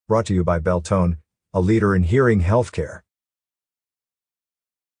Brought to you by Beltone, a leader in hearing healthcare.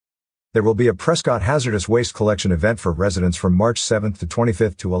 There will be a Prescott Hazardous Waste Collection event for residents from March 7th to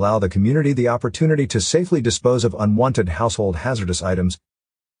 25th to allow the community the opportunity to safely dispose of unwanted household hazardous items.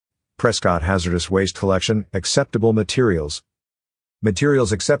 Prescott Hazardous Waste Collection, acceptable materials.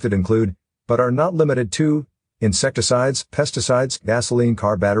 Materials accepted include, but are not limited to, insecticides, pesticides, gasoline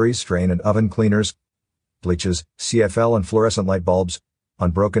car batteries, strain and oven cleaners, bleaches, CFL and fluorescent light bulbs,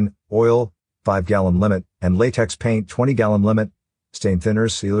 unbroken, oil, 5-gallon limit, and latex paint 20-gallon limit, stain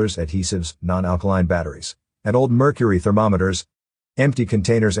thinners, sealers, adhesives, non-alkaline batteries, and old mercury thermometers. Empty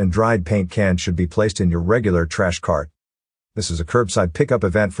containers and dried paint cans should be placed in your regular trash cart. This is a curbside pickup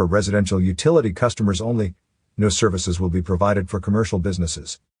event for residential utility customers only. No services will be provided for commercial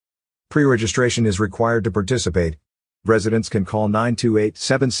businesses. Pre-registration is required to participate. Residents can call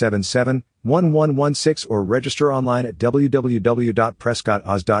 928-777-1116 or register online at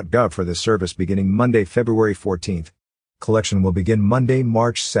www.prescottoz.gov for this service beginning Monday, February 14th. Collection will begin Monday,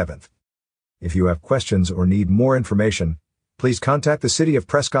 March 7th. If you have questions or need more information, please contact the City of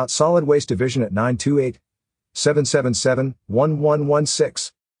Prescott Solid Waste Division at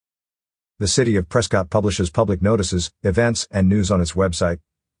 928-777-1116. The City of Prescott publishes public notices, events, and news on its website.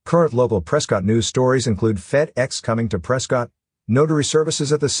 Current local Prescott news stories include FedEx coming to Prescott, notary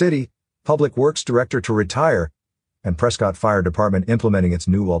services at the city, Public Works Director to retire, and Prescott Fire Department implementing its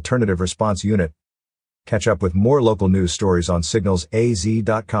new alternative response unit. Catch up with more local news stories on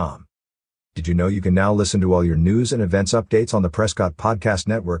signalsaz.com. Did you know you can now listen to all your news and events updates on the Prescott Podcast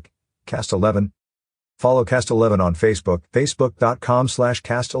Network, Cast 11? Follow Cast 11 on Facebook,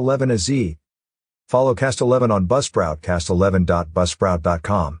 facebook.com/cast11az. Follow Cast 11 on Buzzsprout,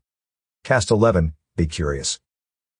 cast11.buzzsprout.com. Cast 11, be curious.